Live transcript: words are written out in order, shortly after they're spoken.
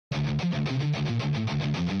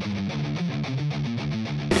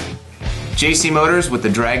JC Motors with the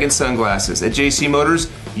Dragon sunglasses. At JC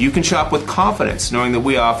Motors, you can shop with confidence knowing that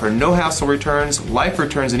we offer no hassle returns, life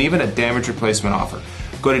returns, and even a damage replacement offer.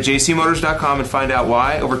 Go to jcmotors.com and find out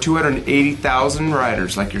why over 280,000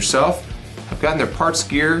 riders like yourself have gotten their parts,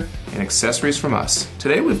 gear, and accessories from us.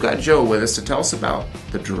 Today we've got Joe with us to tell us about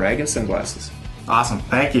the Dragon sunglasses. Awesome,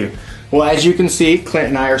 thank you. Well, as you can see, Clint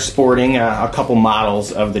and I are sporting a couple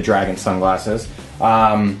models of the Dragon sunglasses.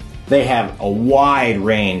 They have a wide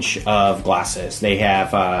range of glasses. They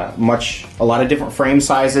have a lot of different frame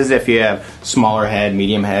sizes. If you have smaller head,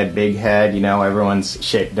 medium head, big head, you know, everyone's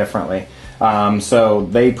shaped differently. So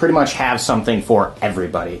they pretty much have something for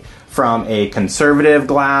everybody. From a conservative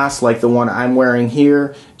glass, like the one I'm wearing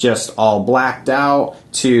here, just all blacked out,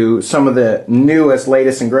 to some of the newest,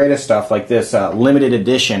 latest, and greatest stuff, like this limited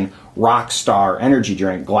edition Rockstar energy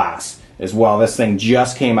drink glass as well. This thing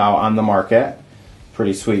just came out on the market.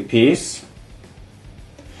 Pretty sweet piece.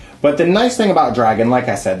 But the nice thing about Dragon, like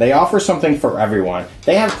I said, they offer something for everyone.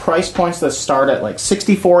 They have price points that start at like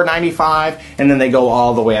 $64.95, and then they go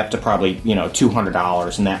all the way up to probably, you know,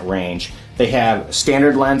 $200 in that range. They have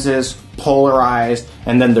standard lenses, polarized,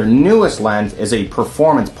 and then their newest lens is a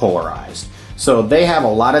performance polarized. So they have a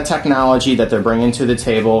lot of technology that they're bringing to the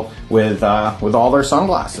table with all their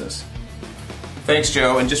sunglasses. Thanks,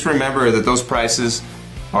 Joe, and just remember that those prices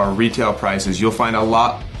are retail prices. You'll find a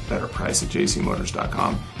lot better price at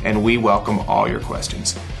jcmotors.com, and we welcome all your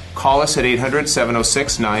questions. Call us at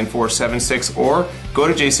 800-706-9476 or go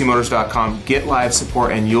to jcmotors.com, get live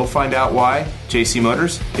support, and you'll find out why JC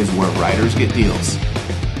Motors is where riders get deals.